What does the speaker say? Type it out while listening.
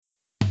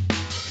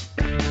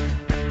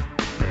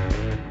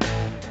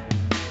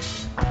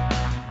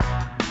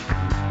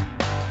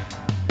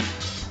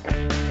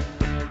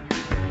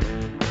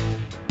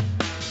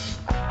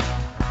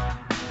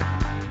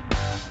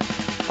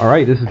All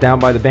right, this is Down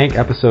by the Bank,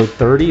 episode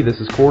 30. This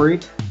is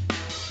Corey.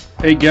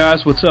 Hey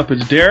guys, what's up?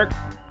 It's Derek.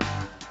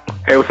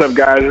 Hey, what's up,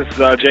 guys? This is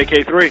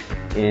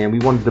JK3. And we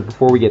wanted to,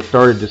 before we get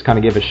started, just kind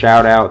of give a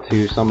shout out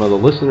to some of the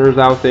listeners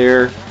out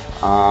there.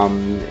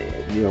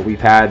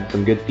 We've had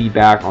some good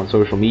feedback on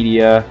social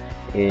media,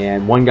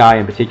 and one guy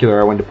in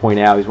particular I wanted to point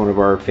out, he's one of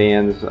our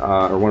fans,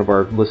 or one of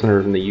our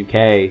listeners in the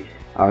UK,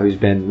 who's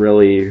been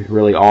really,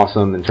 really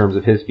awesome in terms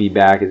of his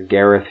feedback, is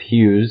Gareth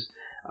Hughes.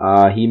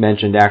 He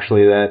mentioned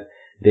actually that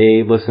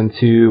they listen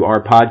to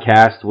our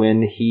podcast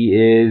when he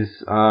is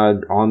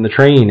on the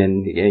train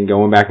and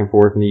going back and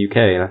forth in the UK,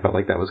 and I felt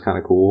like that was kind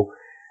of cool.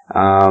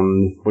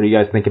 What do you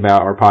guys think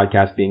about our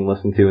podcast being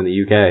listened to in the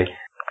UK?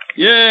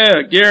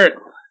 Yeah, Garrett,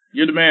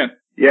 you're the man.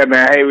 Yeah,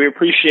 man. Hey, we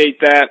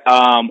appreciate that.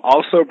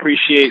 Also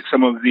appreciate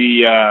some of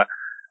the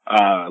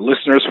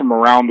listeners from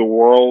around the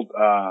world,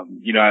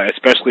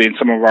 especially in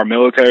some of our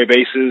military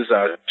bases.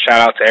 Shout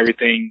out to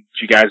everything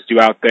you guys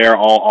do out there,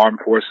 all armed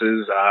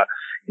forces,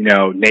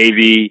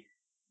 Navy,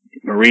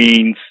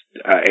 Marines,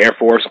 Air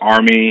Force,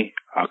 Army,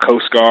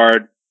 Coast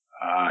Guard.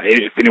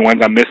 If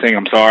anyone's I'm missing,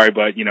 I'm sorry,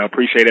 but,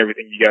 appreciate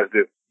everything you guys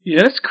do.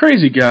 Yeah, that's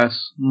crazy,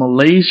 guys.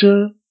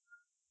 Malaysia,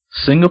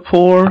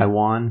 Singapore,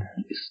 Taiwan,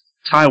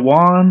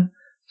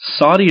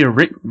 Saudi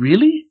Arabia.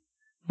 Really?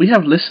 We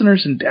have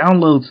listeners and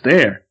downloads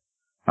there.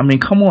 I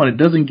mean, come on, it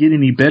doesn't get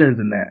any better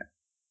than that.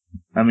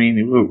 I mean,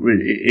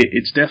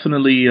 it's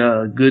definitely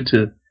good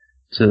to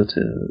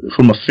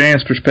from a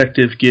fan's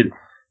perspective,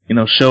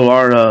 show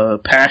our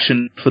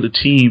passion for the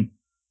team.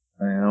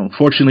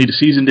 Unfortunately, the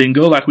season didn't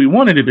go like we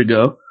wanted it to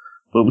go,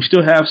 but we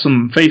still have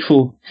some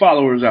faithful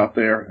followers out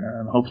there,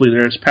 and hopefully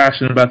they're as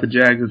passionate about the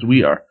Jags as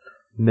we are.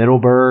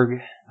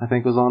 Middleburg, I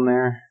think, was on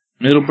there.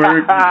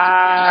 Middleburg?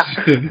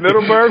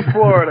 Middleburg,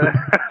 Florida.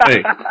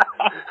 Hey.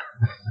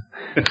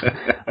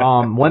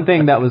 One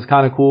thing that was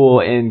kind of cool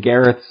in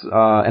Garrett's,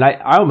 and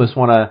I almost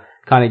want to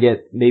kind of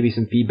get maybe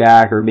some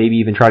feedback, or maybe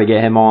even try to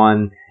get him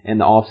on in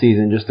the off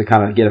season just to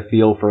kind of get a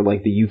feel for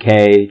like the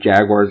UK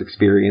Jaguars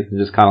experience and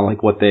just kind of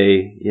like what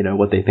they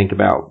think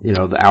about,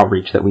 the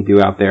outreach that we do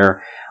out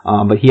there.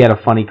 But he had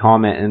a funny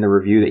comment in the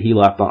review that he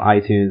left on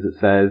iTunes that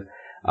says,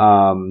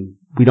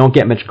 we don't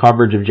get much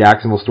coverage of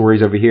Jacksonville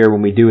stories over here.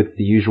 When we do, it's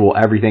the usual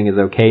everything is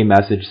okay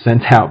message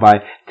sent out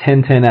by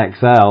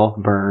 1010XL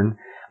burn.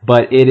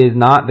 But it is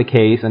not the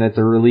case, and it's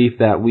a relief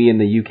that we in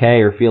the UK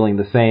are feeling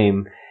the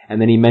same. And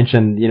then he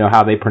mentioned,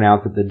 how they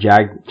pronounce it, the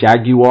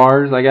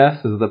Jaguars, I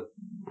guess, is the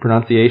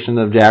pronunciation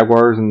of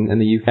Jaguars in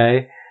the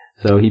UK.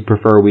 So he'd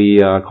prefer we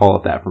call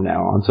it that from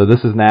now on. So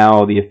this is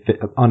now the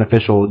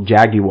unofficial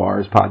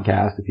Jaguars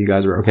podcast, if you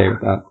guys are okay with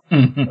that.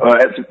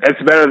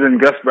 It's better than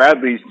Gus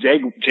Bradley's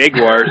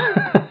Jaguars.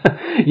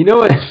 You know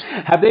what?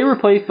 Have they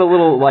replaced the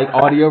little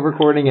audio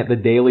recording at the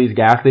Daly's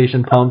gas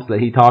station pumps that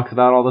he talks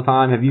about all the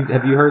time? Have you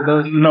heard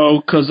those? No,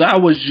 because I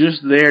was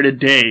just there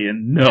today,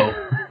 and no,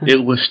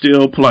 it was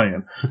still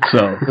playing.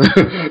 So.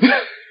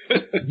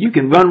 You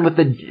can run with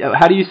the.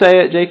 How do you say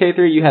it,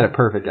 JK3? You had it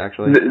perfect,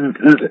 actually.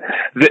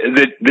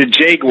 The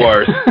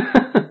Jaguars.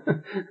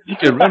 You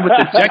can run with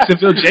the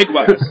Jacksonville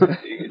Jaguars.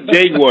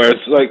 Jaguars,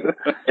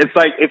 it's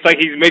like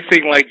he's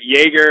mixing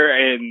Jaeger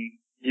and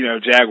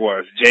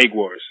Jaguars.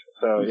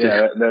 So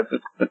yeah.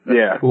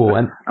 Cool.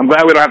 And I'm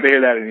glad we don't have to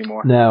hear that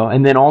anymore. No,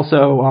 and then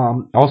also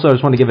I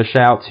just want to give a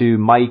shout to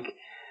Mike.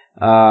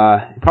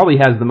 Probably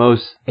has the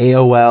most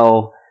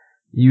AOL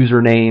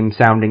username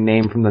sounding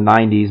name from the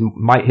 90s.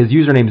 His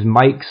username is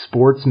Mike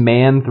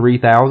Sportsman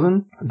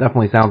 3000.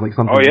 Definitely sounds like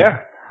something. Oh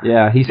yeah.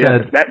 Yeah, he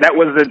said that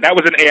was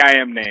an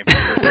AIM name.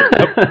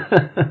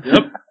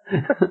 Yep.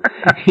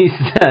 He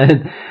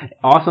said,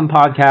 "Awesome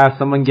podcast.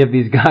 Someone give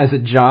these guys a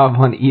job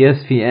on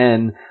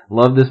ESPN.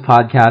 Love this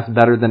podcast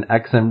better than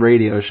XM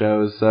radio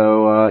shows."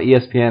 So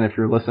ESPN, if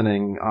you're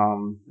listening,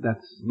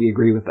 we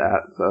agree with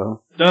that.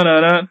 So.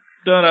 Dun-dun-dun,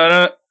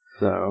 dun-dun-dun.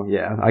 So,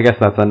 yeah, I guess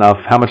that's enough.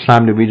 How much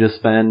time did we just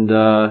spend,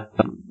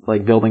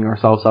 building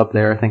ourselves up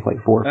there? I think 4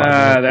 or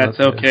 5 minutes.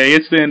 That's okay.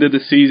 Good. It's the end of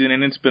the season,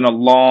 and it's been a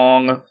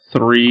long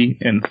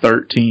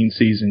 3-13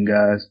 season,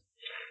 guys.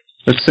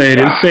 Let's say it.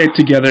 Let's say it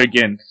together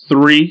again.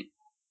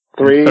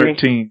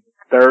 3-13.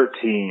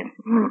 13.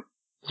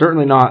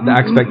 Certainly not the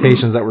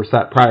expectations that were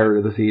set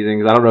prior to the season,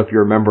 because I don't know if you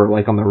remember,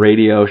 on the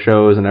radio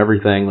shows and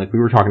everything, we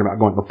were talking about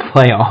going to the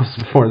playoffs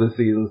before the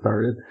season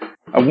started.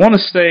 I want to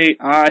say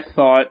I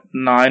thought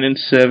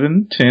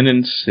 9-7,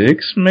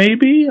 10-6,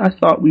 maybe. I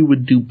thought we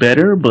would do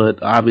better,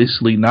 but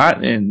obviously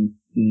not, and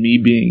me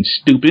being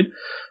stupid.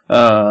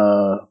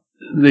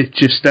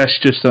 That's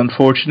just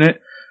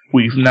unfortunate.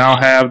 We now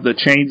have the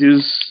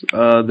changes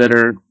that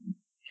are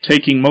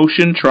taking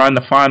motion, trying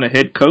to find a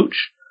head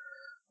coach.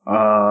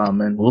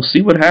 And we'll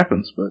see what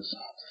happens. But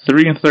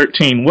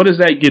 3-13, what does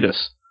that get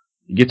us?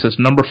 It gets us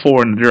number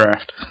 4 in the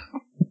draft.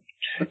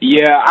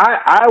 Yeah,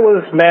 I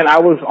was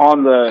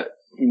on the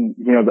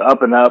the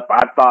up and up.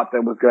 I thought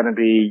that was going to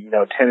be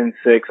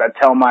 10-6. I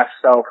tell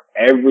myself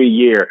every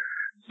year,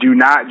 do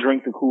not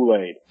drink the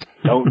Kool-Aid.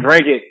 Don't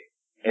drink it.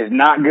 It's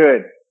not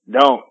good.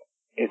 Don't.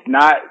 It's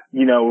not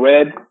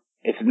red.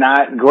 It's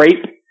not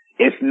grape.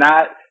 It's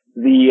not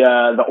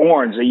the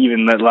orange,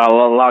 even that a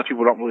lot of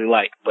people don't really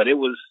like. But it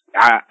was,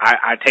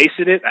 I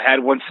tasted it. I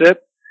had one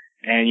sip,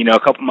 and a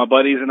couple of my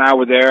buddies and I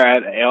were there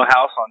at Ale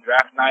House on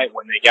draft night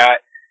when they got,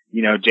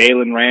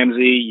 Jalen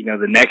Ramsey.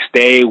 The next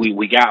day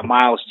we got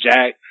Miles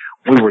Jack.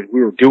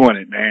 We were doing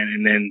it, man.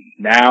 And then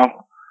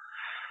now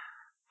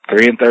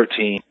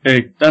 3-13.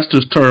 Hey, that's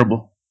just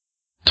terrible.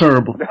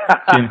 Terrible.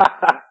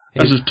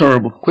 That's just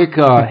terrible. Quick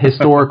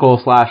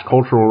historical /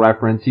 cultural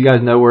reference. You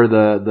guys know where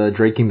the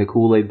drinking the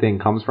Kool-Aid thing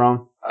comes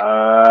from?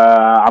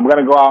 I'm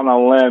gonna go out on a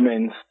limb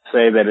and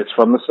say that it's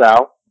from the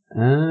South.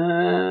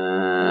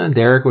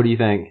 Derek, what do you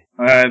think?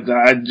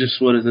 I just,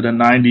 what is it, a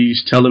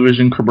 90s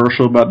television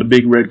commercial about the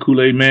big red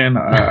Kool-Aid man?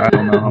 I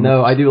don't know.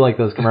 No, I do like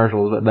those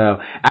commercials, but no.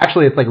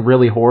 Actually, it's like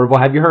really horrible.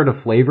 Have you heard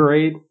of Flavor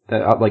Aid?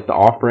 Like the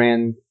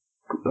off-brand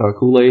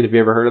Kool-Aid? Have you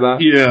ever heard of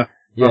that? Yeah.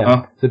 Yeah.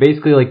 Uh-huh. So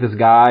basically, like this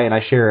guy, and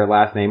I share a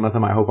last name with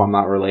him. I hope I'm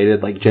not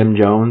related. Like Jim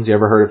Jones. You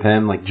ever heard of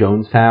him? Like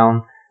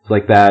Jonestown. It's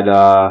like that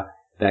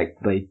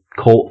like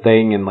cult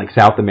thing in like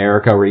South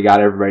America where he got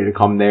everybody to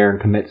come there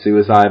and commit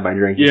suicide by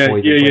drinking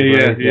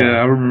poison.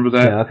 Yeah. I remember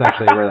that. Yeah, that's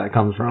actually where that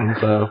comes from.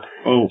 So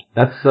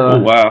that's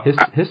wow.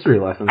 History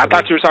lesson. I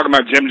thought you were talking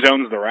about Jim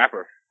Jones the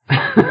rapper.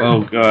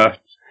 Oh God.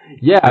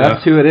 Yeah,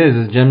 that's who it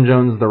is Jim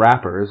Jones the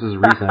rapper. This is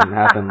recent. It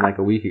happened like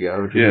a week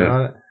ago. Did you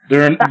know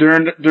that?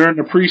 During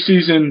the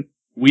preseason,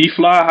 we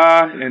fly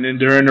high, and then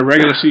during the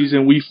regular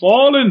season, we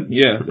falling.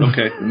 Yeah,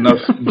 okay, enough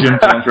Jim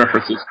Jones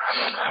references.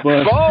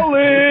 But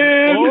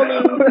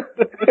falling.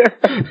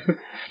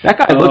 That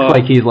guy looks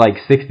like he's like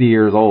 60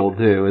 years old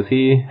too. Is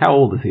he? How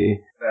old is he?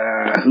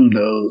 Who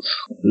knows?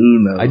 Who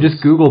knows? I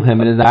just Googled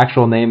him, and his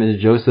actual name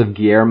is Joseph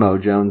Guillermo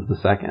Jones II.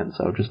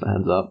 So just a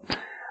heads up.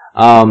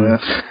 All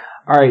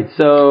right,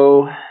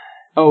 so.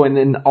 Oh, and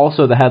then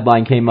also the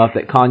headline came up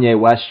that Kanye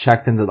West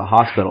checked into the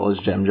hospital as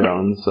Jim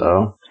Jones.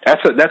 So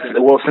that's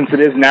well, since it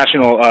is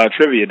National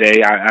Trivia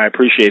Day, I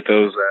appreciate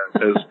those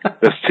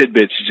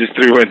tidbits you just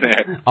threw in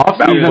there about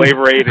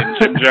Flavor Aid and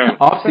Jim Jones.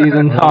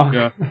 Off-season talk.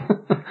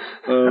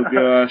 Oh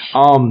gosh.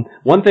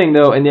 One thing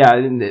though, and yeah,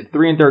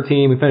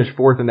 3-13, we finished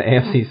 4th in the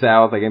AFC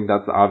South. I think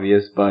that's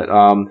obvious, but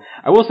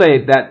I will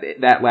say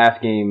that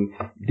last game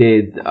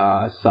did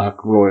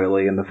suck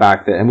royally in the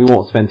fact that, and we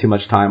won't spend too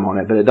much time on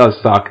it, but it does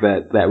suck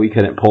that we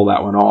couldn't pull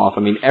that one off. I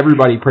mean,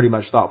 everybody pretty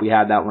much thought we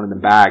had that one in the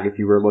bag if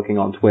you were looking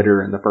on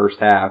Twitter in the first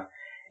half.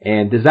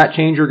 And does that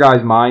change your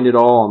guys' mind at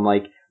all on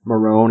like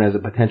Marrone as a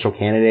potential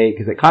candidate?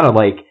 Because it kind of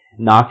like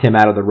knocked him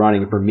out of the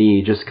running for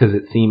me, just because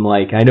it seemed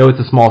like, I know it's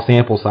a small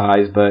sample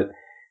size, but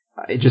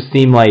it just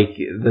seemed like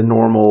the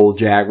normal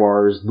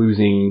Jaguars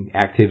losing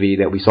activity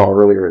that we saw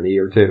earlier in the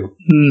year too.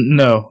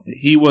 No,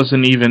 he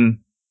wasn't even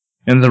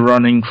in the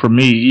running for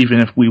me, even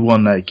if we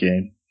won that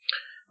game.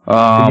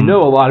 A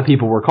lot of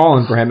people were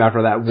calling for him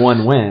after that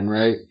one win,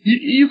 right?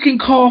 You can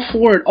call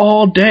for it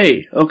all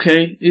day,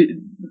 okay?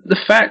 The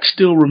fact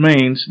still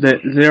remains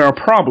that there are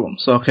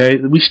problems, okay?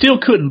 We still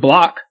couldn't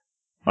block,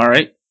 all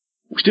right?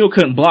 We still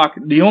couldn't block.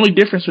 The only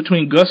difference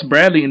between Gus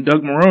Bradley and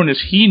Doug Marrone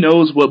is he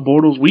knows what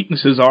Bortles'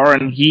 weaknesses are,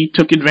 and he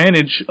took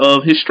advantage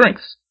of his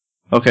strengths,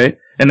 okay?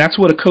 And that's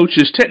what a coach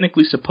is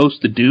technically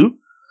supposed to do,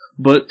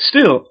 but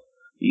still,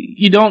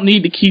 you don't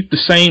need to keep the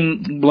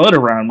same blood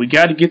around. We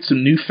got to get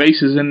some new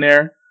faces in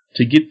there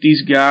to get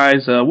these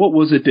guys. What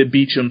was it that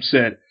Beachum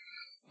said?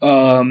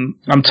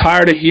 I'm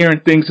tired of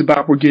hearing things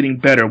about we're getting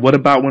better. What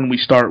about when we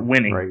start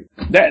winning? Right.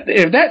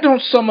 If that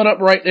don't sum it up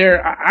right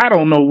there, I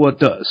don't know what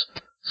does.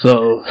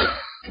 So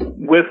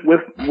with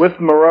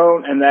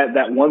Marrone and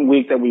that 1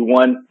 week that we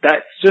won,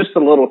 that's just a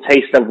little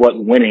taste of what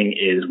winning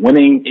is.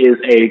 Winning is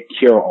a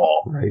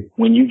cure-all. Right.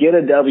 When you get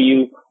a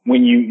W,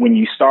 when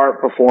you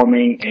start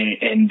performing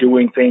and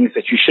doing things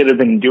that you should have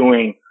been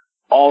doing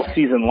all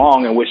season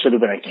long and which should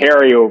have been a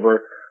carryover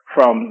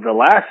from the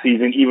last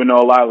season, even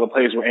though a lot of the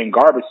plays were in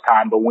garbage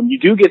time. But when you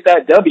do get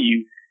that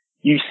W,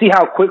 you see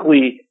how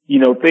quickly,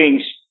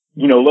 things,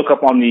 look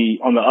up on the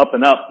up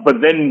and up.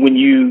 But then when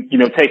you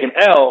take an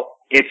L,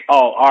 it's,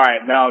 all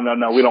right, no,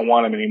 we don't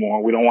want him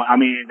anymore.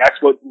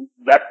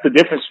 That's the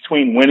difference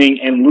between winning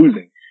and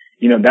losing.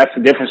 That's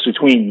the difference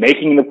between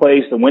making the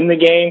plays to win the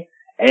game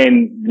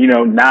and,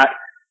 not,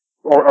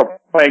 or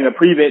playing a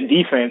prevent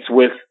defense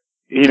with,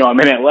 a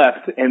minute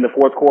left in the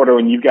fourth quarter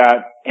when you've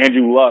got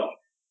Andrew Luck,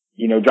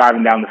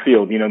 driving down the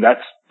field.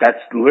 That's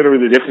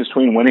literally the difference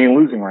between winning and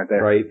losing right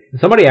there. Right.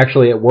 Somebody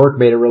actually at work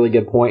made a really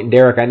good point. And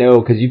Derek, I know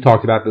because you've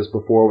talked about this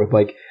before with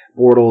like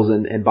Bortles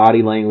and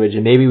body language,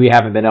 and maybe we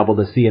haven't been able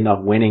to see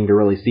enough winning to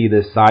really see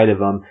this side of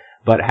him.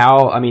 But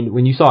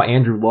when you saw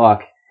Andrew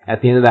Luck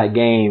at the end of that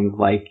game,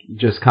 like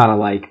just kind of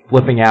like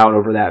flipping out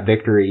over that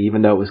victory,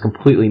 even though it was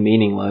completely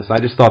meaningless, I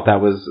just thought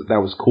that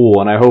was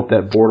cool. And I hope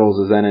that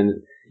Bortles is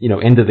then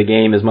into the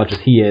game as much as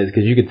he is,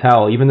 because you could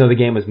tell, even though the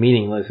game was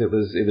meaningless, it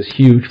was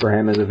huge for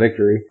him as a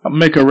victory. I'll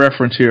make a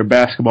reference here, a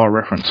basketball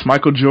reference.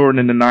 Michael Jordan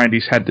in the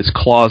 90s had this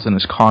clause in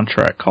his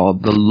contract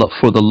called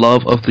for the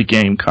love of the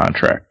game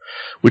contract,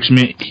 which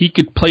meant he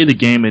could play the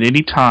game at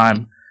any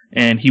time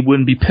and he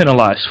wouldn't be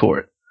penalized for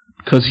it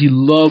because he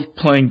loved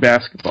playing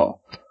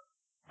basketball.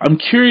 I'm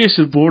curious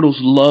if Bortles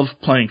loved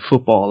playing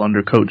football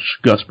under Coach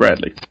Gus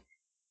Bradley.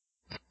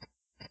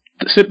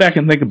 Sit back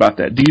and think about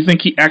that. Do you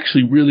think he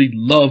actually really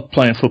loved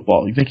playing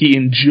football? You think he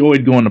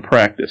enjoyed going to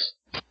practice?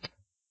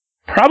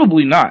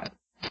 Probably not.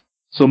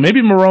 So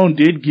maybe Marrone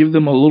did give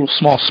them a little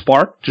small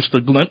spark, just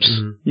a glimpse,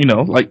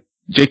 like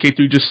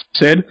JK3 just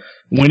said,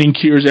 winning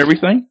cures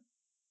everything.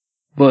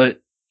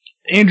 But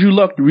Andrew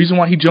Luck, the reason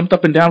why he jumped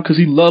up and down, because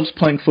he loves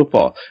playing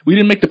football. We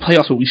didn't make the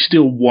playoffs, but we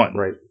still won.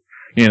 Right.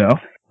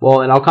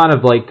 Well, and I'll kind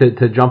of like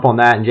to jump on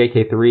that, and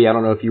JK3, I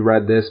don't know if you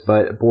read this,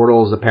 but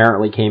Bortles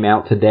apparently came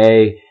out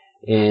today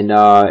in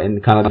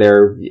kind of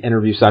their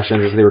interview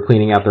sessions as they were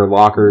cleaning out their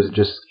lockers,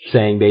 just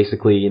saying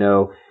basically,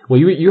 well,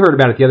 you heard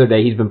about it the other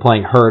day, he's been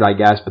playing hurt, I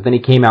guess, but then he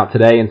came out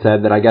today and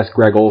said that I guess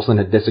Greg Olsen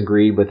had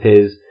disagreed with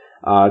his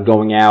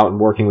going out and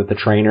working with the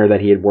trainer that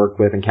he had worked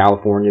with in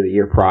California the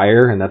year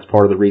prior, and that's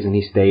part of the reason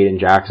he stayed in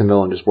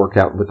Jacksonville and just worked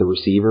out with the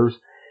receivers.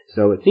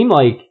 So it seemed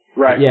like,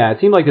 it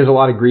seemed like there's a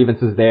lot of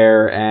grievances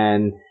there,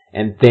 and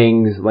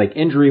things like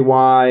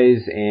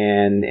injury-wise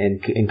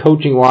and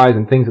coaching-wise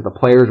and things that the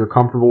players were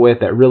comfortable with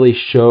that really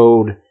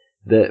showed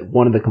that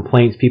one of the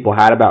complaints people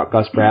had about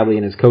Gus Bradley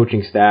and his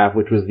coaching staff,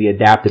 which was the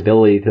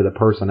adaptability to the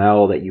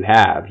personnel that you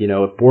have.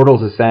 If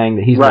Bortles is saying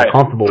that he's more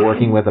comfortable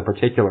working with a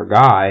particular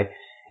guy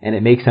and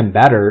it makes him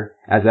better,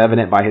 as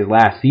evident by his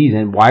last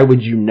season, why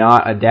would you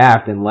not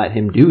adapt and let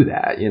him do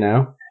that,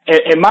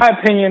 In my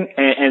opinion,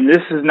 and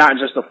this is not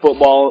just a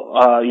football,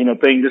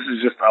 thing, this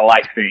is just a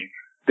life thing.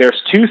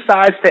 There's two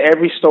sides to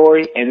every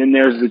story, and then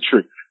there's the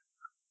truth.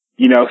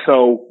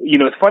 So,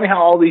 it's funny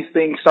how all these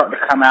things start to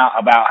come out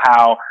about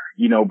how,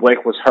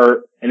 Blake was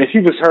hurt. And if he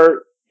was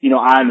hurt,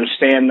 I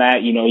understand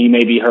that, he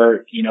may be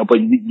hurt, but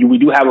we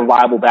do have a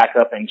viable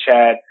backup in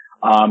Chad.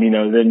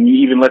 Then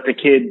you even let the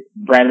kid,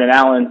 Brandon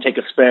Allen, take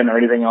a spin or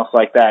anything else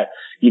like that.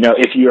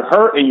 If you're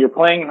hurt and you're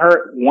playing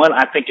hurt, one,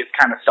 I think it's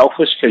kind of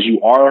selfish because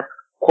you are,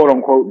 quote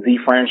unquote, the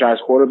franchise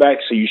quarterback.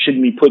 So you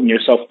shouldn't be putting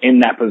yourself in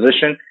that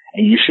position,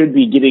 and you should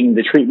be getting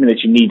the treatment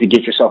that you need to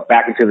get yourself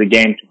back into the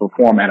game to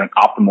perform at an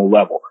optimal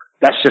level.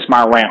 That's just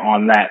my rant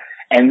on that.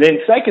 And then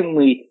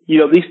secondly,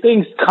 these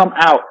things come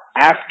out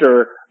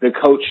after the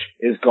coach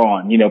is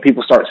gone.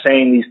 People start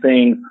saying these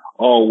things,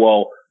 oh,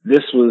 well,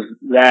 this was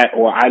that,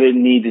 or I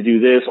didn't need to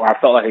do this, or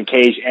I felt like a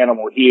caged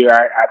animal here,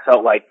 I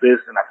felt like this,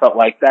 and I felt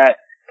like that.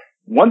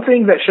 One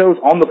thing that shows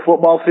on the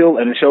football field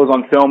and it shows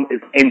on film is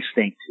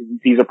instinct.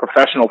 These are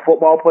professional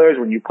football players.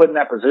 When you're put in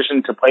that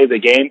position to play the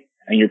game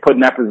and you're put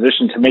in that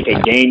position to make a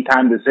game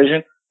time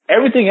decision,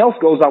 everything else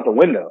goes out the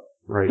window.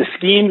 Right. The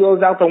scheme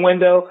goes out the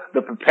window.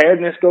 The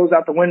preparedness goes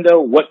out the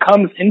window. What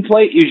comes in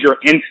play is your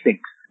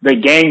instincts, the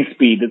game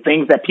speed, the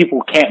things that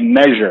people can't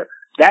measure.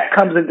 That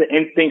comes into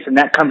instincts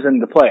and that comes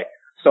into play.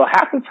 So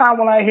half the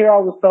time when I hear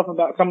all this stuff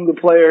about some of the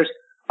players,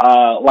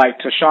 like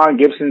Tashawn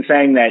Gibson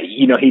saying that,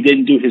 he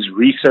didn't do his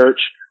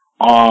research,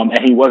 and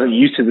he wasn't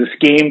used to the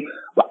scheme,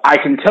 but I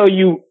can tell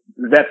you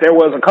that there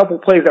was a couple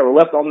plays that were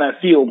left on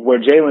that field where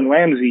Jalen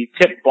Ramsey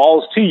tipped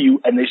balls to you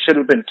and they should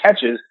have been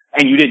catches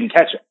and you didn't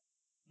catch them.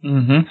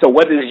 Mm-hmm. So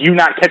what does you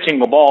not catching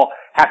the ball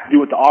have to do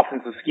with the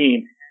offensive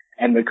scheme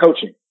and the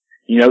coaching?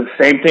 The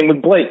same thing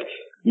with Blake.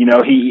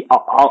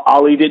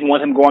 Ollie didn't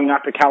want him going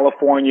out to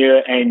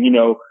California and,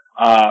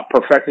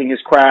 perfecting his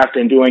craft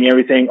and doing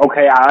everything.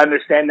 Okay, I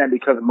understand that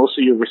because most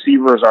of your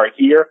receivers are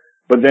here,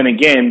 but then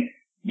again,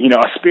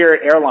 a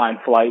Spirit airline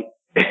flight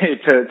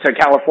to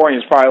California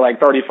is probably like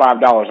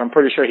 $35. I'm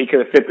pretty sure he could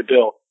have fit the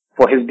bill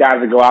for his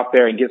guys to go out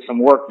there and get some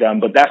work done,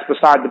 but that's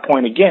beside the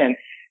point again.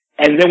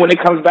 And then when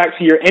it comes back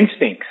to your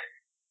instincts,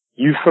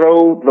 you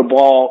throw the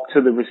ball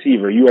to the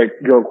receiver.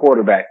 You're a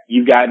quarterback.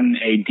 You've gotten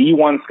a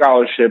D1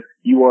 scholarship.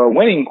 You are a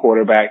winning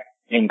quarterback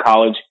in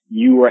college.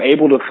 You were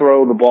able to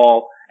throw the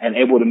ball and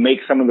able to make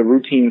some of the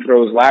routine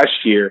throws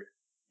last year.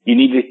 You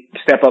need to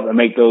step up and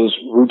make those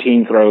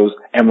routine throws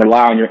and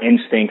rely on your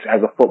instincts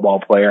as a football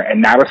player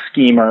and not a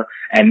schemer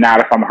and not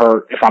if I'm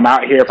hurt. If I'm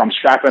out here, if I'm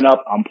strapping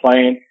up, I'm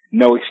playing,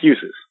 no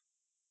excuses.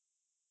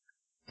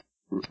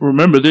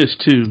 Remember this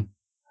too,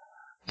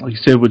 like you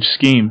said with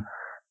scheme,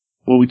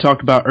 what we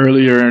talked about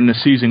earlier in the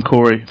season,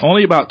 Corey,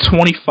 only about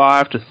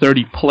 25 to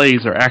 30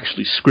 plays are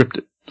actually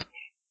scripted.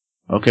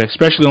 Okay,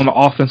 especially on the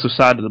offensive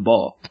side of the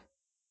ball.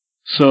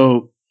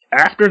 So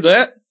after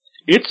that,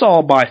 it's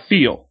all by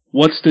feel.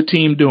 What's the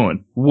team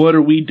doing? What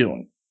are we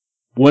doing?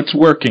 What's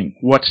working?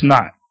 What's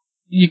not?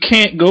 You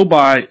can't go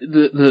by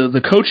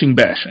the coaching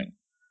bashing.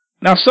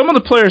 Now, some of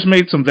the players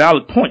made some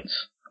valid points.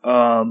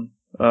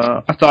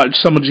 I thought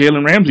some of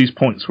Jalen Ramsey's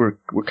points were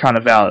kind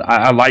of valid.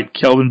 I liked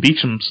Kelvin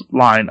Beacham's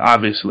line,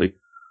 obviously.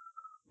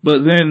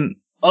 But then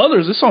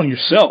others, it's on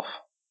yourself.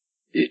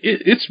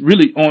 It's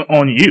really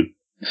on you.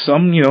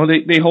 Some,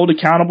 they hold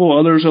accountable.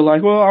 Others are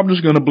like, well, I'm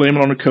just going to blame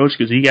it on the coach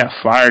because he got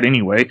fired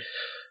anyway.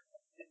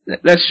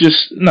 That's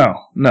just, no,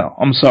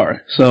 I'm sorry.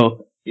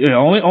 So,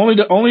 only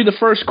the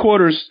first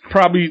quarter's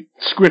probably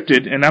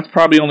scripted, and that's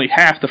probably only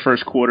half the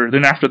first quarter.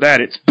 Then after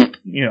that, it's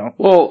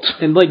Well,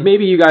 and like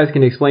maybe you guys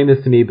can explain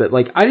this to me, but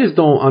like I just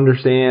don't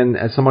understand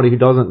as somebody who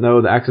doesn't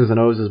know the X's and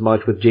O's as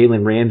much with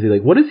Jalen Ramsey.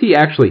 Like, what is he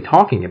actually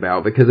talking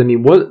about? Because I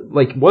mean,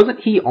 wasn't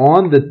he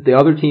on the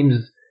other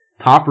team's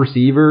top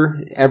receiver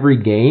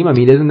every game? I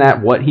mean, isn't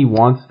that what he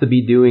wants to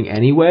be doing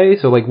anyway?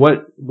 So like,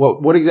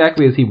 what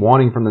exactly is he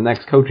wanting from the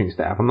next coaching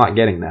staff? I'm not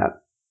getting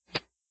that.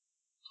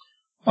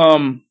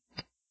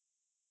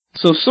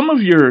 So some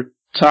of your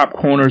top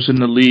corners in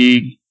the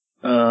league,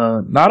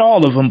 not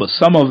all of them, but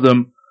some of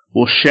them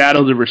will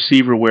shadow the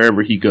receiver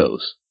wherever he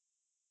goes.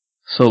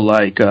 So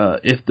like,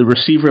 if the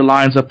receiver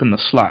lines up in the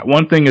slot,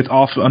 one thing that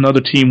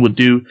another team would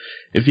do,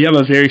 if you have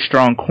a very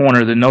strong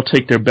corner, then they'll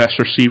take their best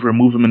receiver,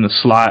 move him in the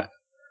slot,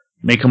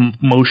 make him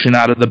motion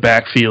out of the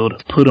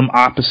backfield, put him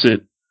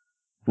opposite.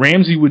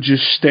 Ramsey would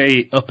just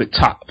stay up at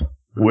top,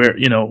 where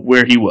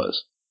he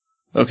was.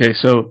 Okay,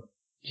 so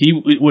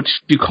what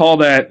you call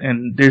that,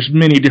 and there's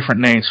many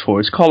different names for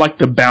it. It's called like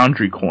the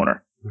boundary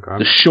corner. Okay.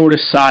 The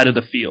shortest side of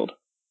the field.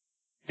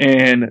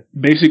 And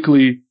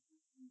basically,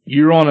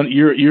 you're on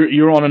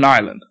an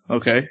island,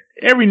 okay?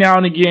 Every now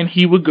and again,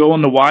 he would go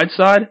on the wide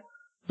side,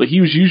 but he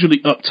was usually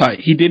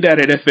uptight. He did that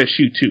at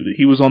FSU too.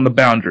 He was on the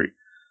boundary.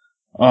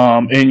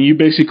 And you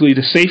basically,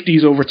 the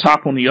safety's over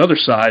top on the other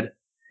side,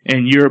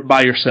 and you're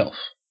by yourself.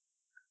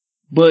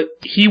 But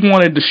he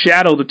wanted to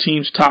shadow the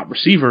team's top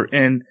receiver,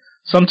 and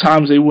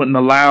sometimes they wouldn't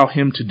allow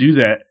him to do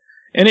that.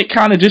 And it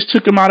kind of just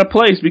took him out of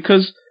place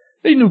because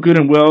they knew good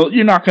and well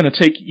you're not going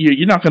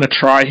to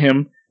try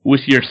him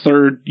with your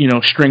third,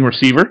 string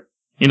receiver,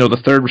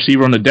 the third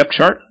receiver on the depth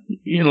chart,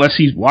 unless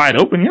he's wide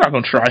open. You're not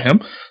going to try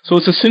him. So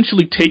it's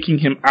essentially taking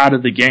him out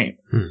of the game.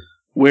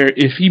 Where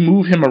if he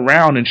move him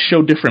around and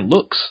show different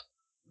looks,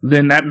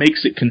 then that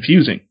makes it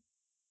confusing.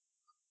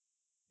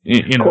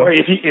 Corey,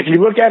 if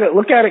you look at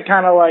it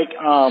kind of like,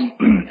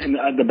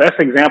 and the best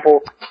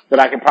example that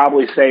I can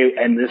probably say,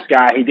 and this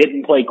guy, he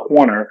didn't play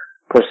corner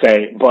per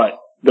se, but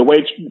the way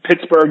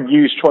Pittsburgh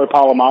used Troy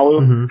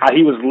Polamalu, how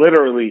he was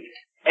literally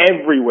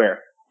everywhere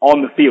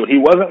on the field. He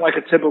wasn't like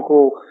a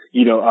typical,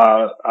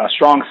 a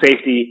strong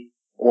safety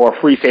or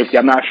free safety.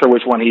 I'm not sure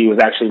which one he was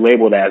actually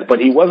labeled as, but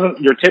he wasn't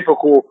your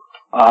typical,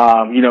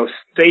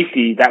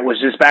 safety that was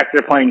just back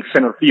there playing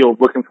center field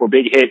looking for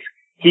big hits.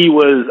 He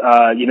was,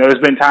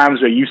 there's been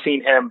times where you've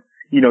seen him,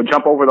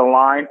 jump over the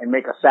line and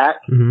make a sack.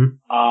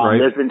 Right.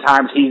 There's been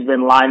times he's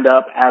been lined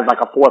up as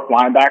like a fourth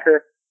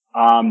linebacker.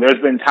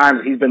 There's been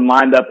times he's been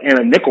lined up in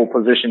a nickel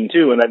position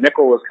too, and a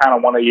nickel is kind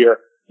of one of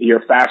your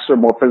faster,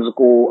 more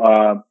physical,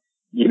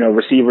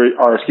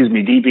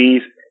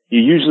 DBs. You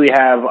usually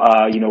have,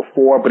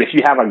 4, but if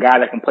you have a guy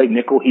that can play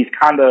nickel, he's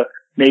kind of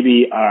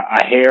maybe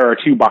a hair or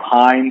two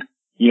behind,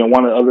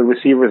 one of the other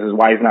receivers is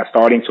why he's not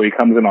starting, so he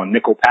comes in on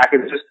nickel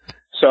packages.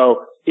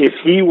 So if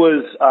he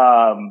was,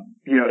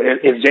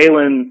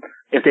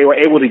 if they were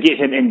able to get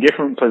him in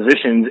different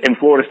positions in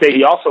Florida State,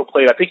 he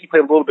played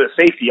a little bit of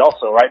safety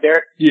also, right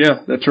there?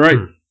 Yeah, that's right.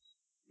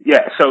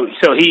 Yeah, so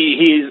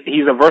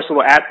he's a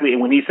versatile athlete,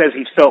 and when he says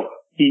he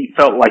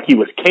felt like he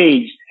was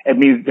caged, it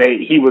means that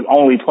he was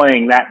only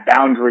playing that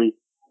boundary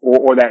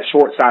or that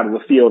short side of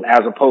the field,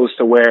 as opposed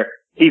to where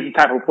he's the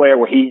type of player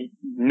where he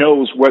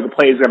knows where the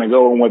play is going to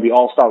go and where the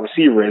all-star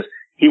receiver is.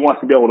 He wants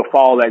to be able to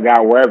follow that guy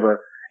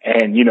wherever,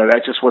 and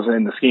that just wasn't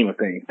in the scheme of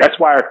things. That's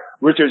why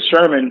Richard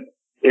Sherman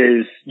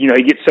is, he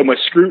gets so much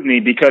scrutiny,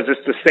 because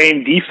it's the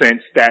same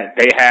defense that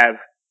they have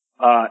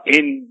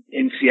in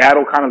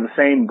Seattle, kind of the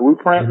same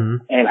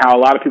blueprint, and how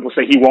a lot of people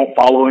say he won't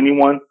follow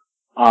anyone.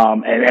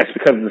 And that's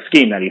because of the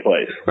scheme that he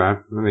plays.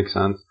 Okay, that makes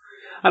sense.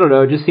 I don't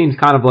know, it just seems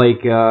kind of like,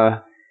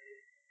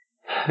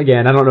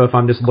 again, I don't know if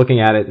I'm just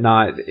looking at it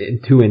not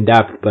too in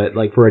depth, but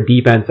like for a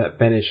defense that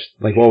finished,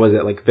 like what was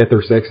it, like 5th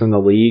or 6th in the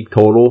league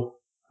total?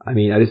 I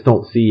mean, I just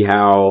don't see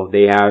how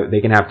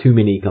they can have too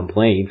many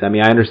complaints. I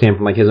mean, I understand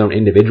from like his own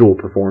individual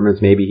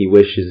performance, maybe he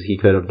wishes he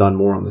could have done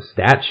more on the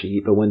stat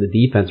sheet, but when the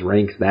defense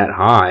ranks that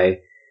high,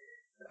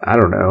 I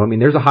don't know. I mean,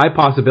 there's a high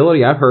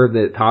possibility. I've heard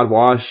that Todd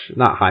Wash,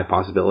 not high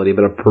possibility,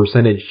 but a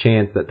percentage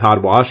chance that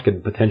Todd Wash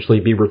could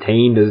potentially be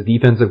retained as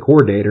defensive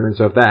coordinator. And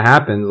so if that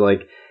happens,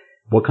 like,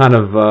 what kind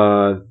of,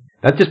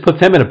 that just puts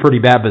him in a pretty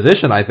bad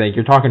position, I think.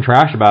 You're talking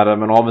trash about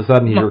him, and all of a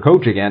sudden he's your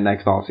coach again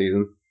next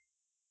offseason.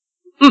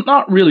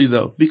 Not really,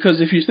 though,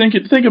 because if you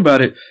think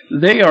about it,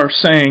 they are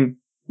saying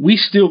we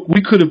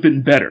could have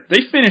been better.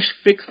 They finished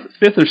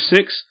 5th or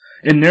 6th,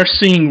 and they're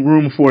seeing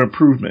room for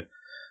improvement.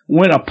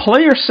 When a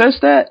player says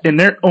that, and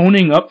they're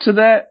owning up to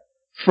that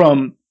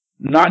from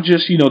not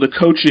just, the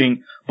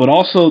coaching, but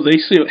also they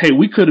say, hey,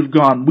 we could have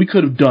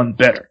done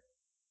better.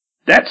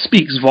 That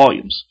speaks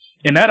volumes.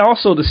 And that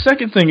also, the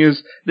second thing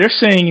is, they're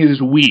saying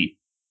is we.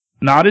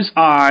 Not as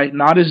I,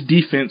 not as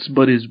defense,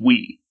 but as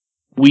we.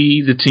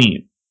 We, the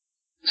team.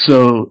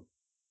 So,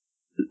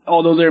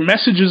 although their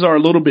messages are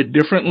a little bit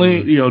different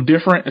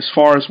as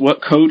far as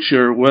what coach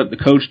or what the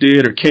coach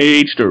did or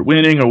caged or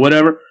winning or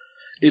whatever,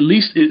 at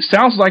least it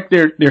sounds like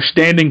they're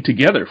standing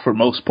together for the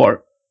most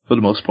part.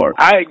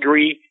 I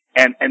agree.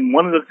 And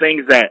one of the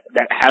things that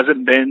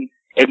hasn't been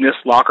in this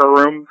locker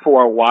room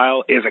for a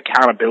while is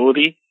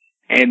accountability.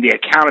 and the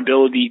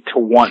accountability to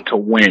want to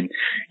win.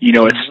 You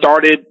know, it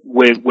started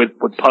with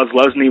Puz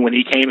Lesney when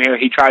he came here.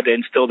 He tried to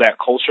instill that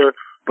culture,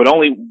 but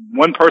only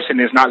one person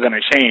is not going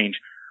to change,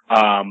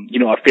 you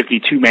know, a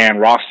 52-man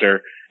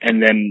roster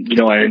and then, you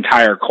know, an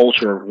entire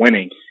culture of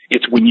winning.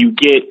 It's when you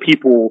get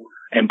people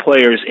and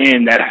players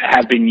in that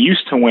have been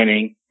used to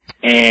winning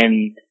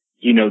and,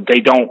 you know, they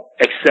don't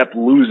accept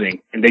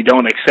losing and they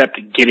don't accept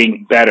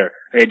getting better.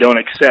 They don't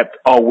accept,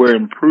 oh, we're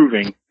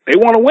improving. They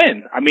want to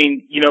win. I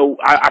mean, you know,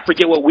 I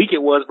forget what week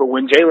it was, but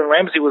when Jalen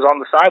Ramsey was on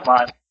the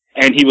sideline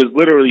and he was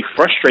literally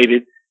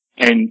frustrated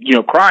and, you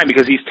know, crying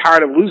because he's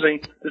tired of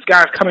losing, this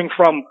guy's coming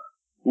from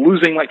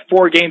losing like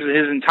 4 games in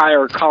his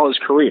entire college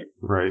career.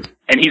 Right.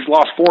 And he's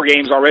lost 4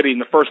 games already in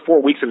the first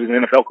 4 weeks of his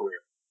NFL career.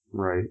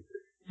 Right.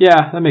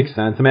 Yeah, that makes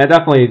sense. I mean, I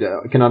definitely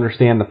can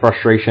understand the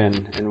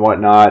frustration and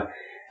whatnot.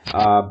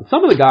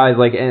 Some of the guys,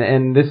 like,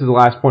 and this is the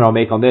last point I'll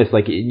make on this,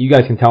 like, you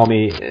guys can tell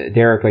me,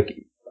 Derek, like,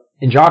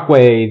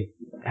 Ngakoue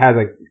has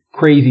a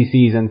crazy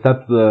season,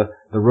 sets the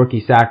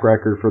rookie sack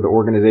record for the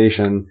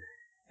organization,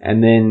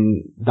 and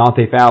then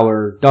Dante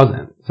Fowler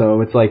doesn't.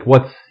 So it's like,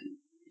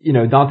 you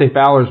know, Dante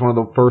Fowler is one of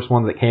the first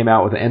ones that came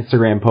out with an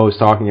Instagram post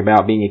talking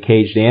about being a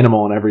caged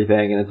animal and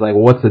everything, and it's like,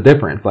 well, what's the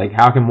difference? Like,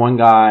 how can one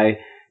guy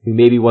who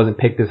maybe wasn't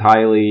picked as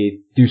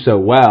highly do so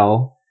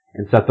well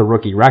and set the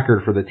rookie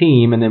record for the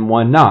team, and then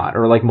one not?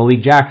 Or like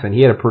Malik Jackson,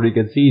 he had a pretty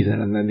good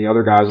season, and then the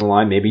other guys on the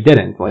line maybe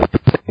didn't. Like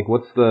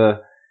what's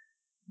the...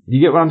 Do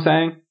you get what I'm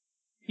saying?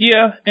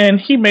 Yeah, and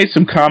he made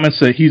some comments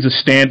that he's a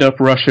stand-up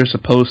rusher as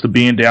opposed to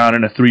being down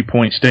in a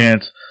three-point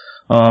stance.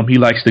 He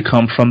likes to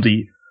come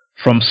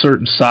from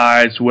certain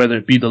sides, whether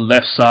it be the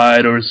left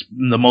side or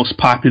the most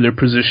popular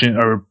position,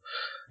 or,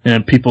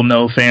 and people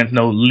know, fans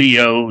know,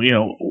 Leo, you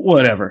know,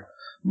 whatever.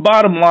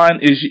 Bottom line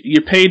is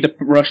you're paid to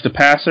rush the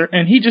passer,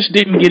 and he just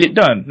didn't get it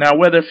done. Now,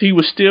 whether if he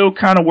was still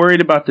kind of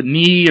worried about the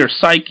knee or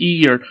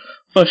psyche or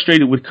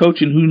frustrated with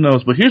coaching, who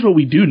knows? But here's what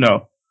we do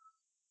know.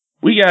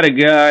 We got a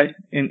guy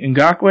in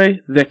Ngakoue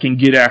that can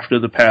get after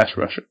the pass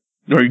rusher,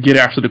 or get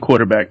after the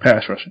quarterback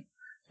pass rushing.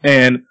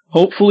 And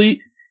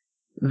hopefully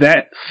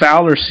that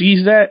Fowler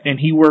sees that, and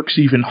he works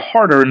even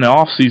harder in the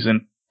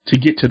offseason to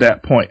get to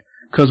that point.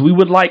 Because we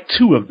would like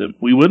 2 of them.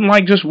 We wouldn't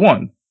like just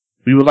one.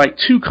 We would like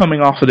 2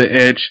 coming off of the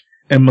edge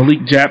and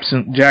Malik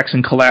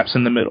Jackson collapse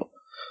in the middle.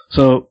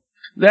 So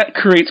that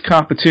creates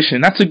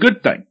competition. That's a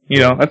good thing. You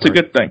know, that's a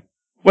good thing.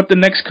 What the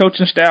next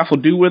coaching staff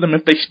will do with him,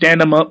 if they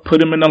stand him up,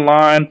 put him in the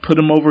line, put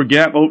him over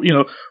gap, you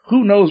know,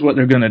 who knows what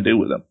they're going to do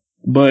with him.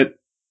 But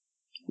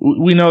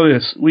we know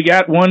this. We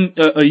got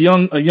a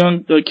young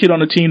kid on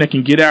the team that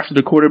can get after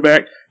the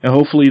quarterback, and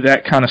hopefully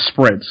that kind of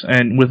spreads.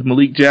 And with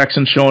Malik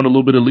Jackson showing a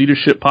little bit of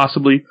leadership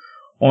possibly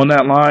on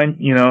that line,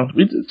 you know,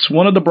 it's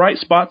one of the bright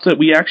spots that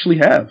we actually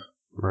have.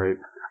 Right.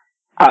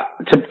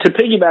 To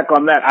piggyback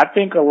on that, I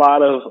think a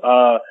lot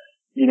of,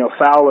 you know,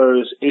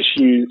 Fowler's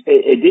issues,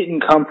 it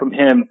didn't come from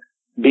him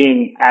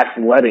being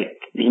athletic.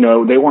 You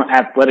know, they weren't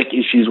athletic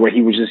issues where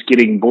he was just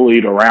getting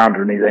bullied around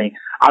or anything.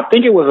 I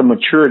think it was a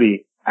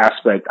maturity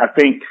aspect. I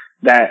think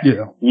that,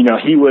 you know,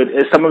 he would,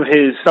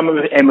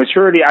 and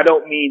maturity, I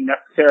don't mean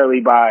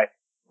necessarily by,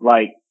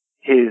 like,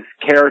 his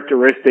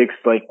characteristics,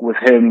 like, with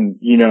him,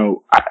 you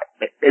know,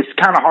 it's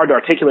kind of hard to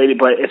articulate it,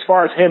 but as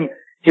far as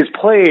his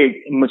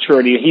play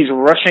maturity, he's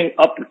rushing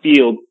up the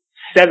field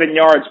 7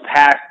 yards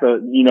past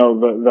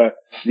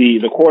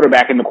the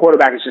quarterback, and the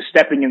quarterback is just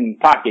stepping in the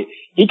pocket.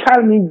 He kind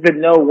of needs to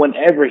know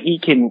whenever he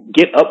can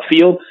get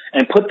upfield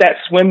and put that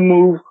swim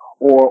move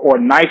or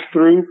knife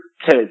through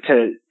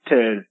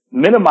to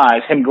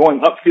minimize him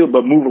going upfield,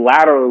 but move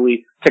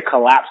laterally to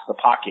collapse the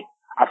pocket.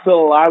 I feel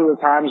a lot of the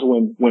times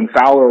when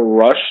Fowler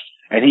rushed,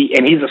 and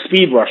he's a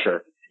speed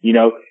rusher, you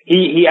know,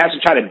 he has to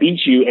try to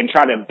beat you and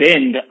try to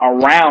bend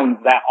around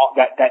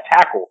that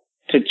tackle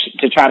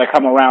to try to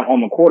come around on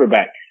the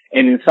quarterback.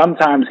 And then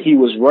sometimes he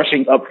was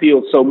rushing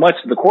upfield so much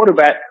the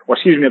quarterback,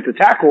 the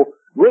tackle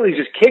really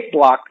just kick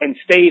blocked and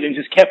stayed and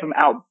just kept him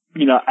out,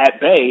 you know, at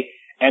bay.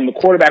 And the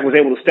quarterback was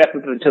able to step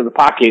into the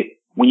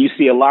pocket when you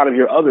see a lot of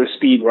your other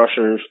speed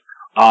rushers,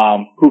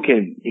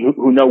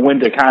 who know when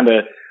to kind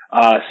of,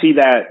 see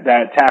that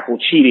tackle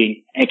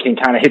cheating and can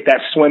kind of hit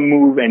that swim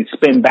move and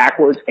spin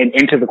backwards and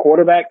into the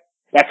quarterback.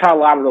 That's how a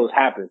lot of those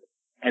happen.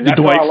 And that's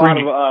how a lot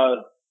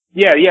of,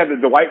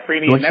 the Dwight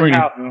Freeney. And that's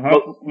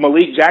how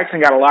Malik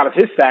Jackson got a lot of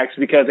his sacks,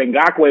 because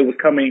Ngakoue was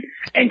coming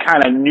and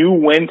kind of knew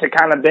when to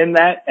kind of bend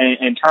that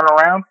and turn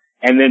around.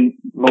 And then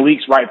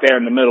Malik's right there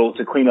in the middle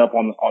to clean up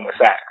on the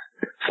sacks.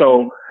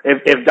 So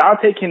if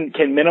Dante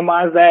can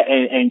minimize that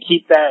and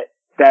keep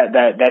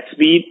that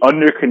speed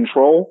under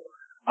control,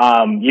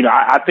 you know,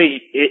 I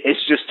think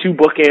it's just 2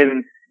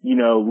 bookend, you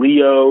know,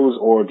 Leos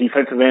or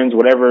defensive ends,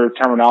 whatever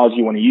terminology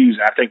you want to use.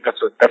 And I think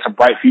that's a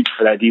bright future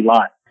for that D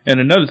line. And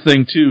another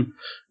thing too,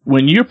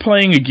 when you're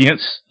playing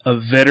against a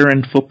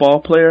veteran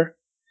football player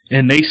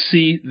and they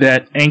see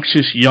that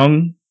anxious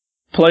young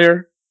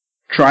player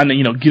trying to,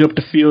 you know, get up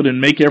the field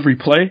and make every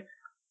play,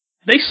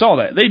 they saw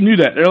that. They knew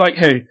that. They're like,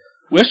 hey,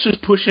 let's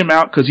just push him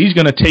out because he's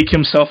going to take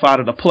himself out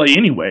of the play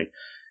anyway.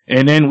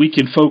 And then we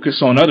can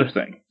focus on other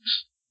things.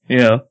 You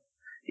know,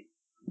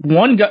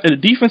 one guy, the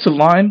defensive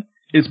line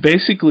is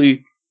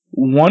basically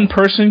one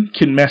person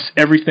can mess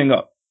everything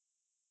up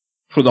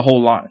for the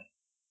whole line.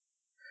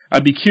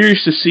 I'd be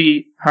curious to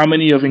see how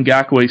many of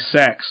Ngakoue's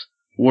sacks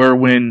were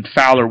when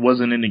Fowler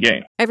wasn't in the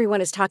game.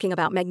 Everyone is talking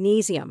about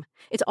magnesium.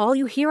 It's all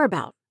you hear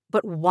about.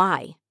 But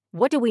why?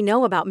 What do we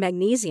know about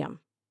magnesium?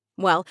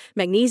 Well,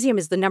 magnesium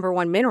is the number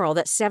one mineral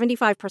that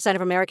 75%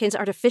 of Americans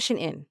are deficient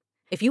in.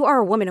 If you are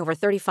a woman over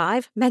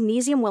 35,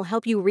 magnesium will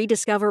help you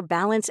rediscover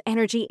balance,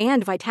 energy,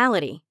 and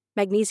vitality.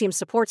 Magnesium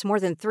supports more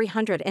than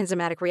 300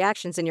 enzymatic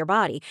reactions in your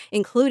body,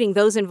 including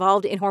those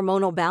involved in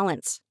hormonal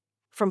balance.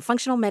 From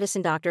functional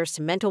medicine doctors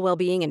to mental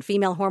well-being and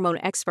female hormone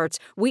experts,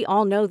 we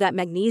all know that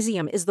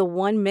magnesium is the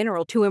one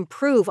mineral to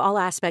improve all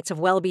aspects of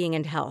well-being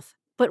and health.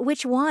 But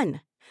which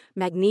one?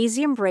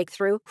 Magnesium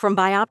Breakthrough from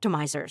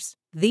Bioptimizers,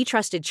 the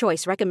trusted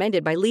choice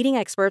recommended by leading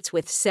experts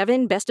with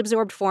 7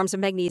 best-absorbed forms of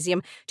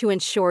magnesium to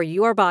ensure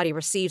your body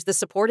receives the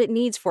support it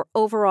needs for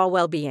overall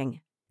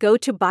well-being. Go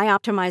to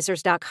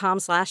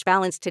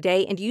bioptimizers.com/balance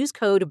today and use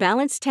code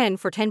BALANCE10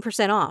 for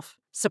 10% off.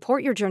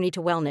 Support your journey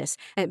to wellness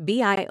at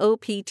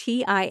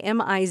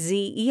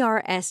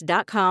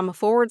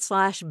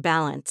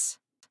bioptimizers.com/balance.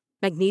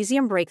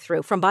 Magnesium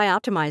Breakthrough from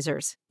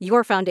Bioptimizers,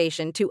 your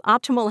foundation to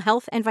optimal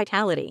health and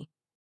vitality.